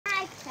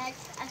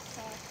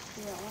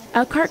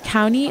Elkhart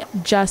County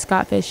just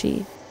got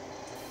fishy.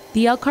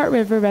 The Elkhart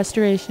River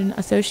Restoration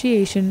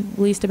Association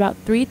released about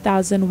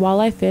 3,000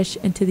 walleye fish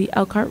into the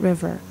Elkhart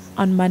River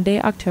on Monday,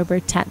 October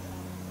 10th.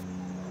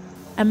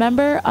 A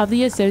member of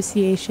the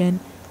association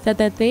said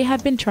that they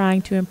have been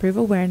trying to improve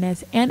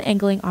awareness and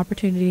angling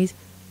opportunities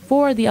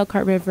for the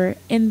Elkhart River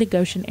in the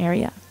Goshen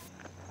area.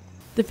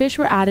 The fish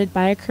were added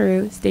by a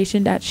crew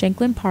stationed at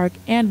Shanklin Park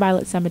and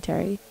Violet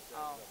Cemetery.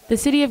 The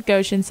city of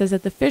Goshen says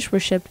that the fish were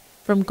shipped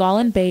from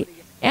Gollon Bait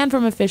and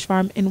from a fish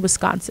farm in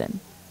Wisconsin.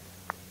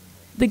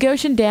 The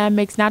Goshen Dam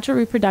makes natural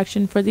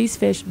reproduction for these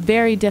fish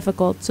very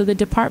difficult, so the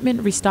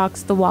department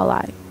restocks the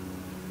walleye.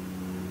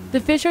 The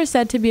fish are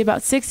said to be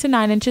about 6 to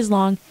 9 inches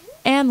long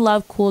and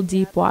love cool,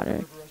 deep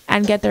water,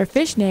 and get their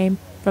fish name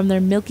from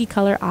their milky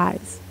color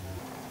eyes.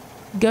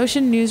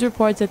 Goshen News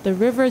reports that the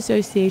River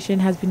Association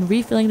has been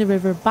refilling the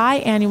river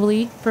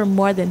biannually for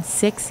more than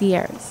 6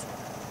 years.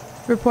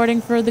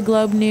 Reporting for the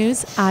Globe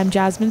News, I'm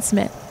Jasmine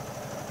Smith.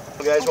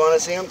 You guys want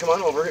to see them? Come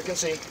on over, you can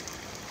see.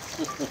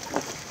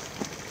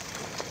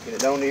 Get it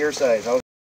down to your size.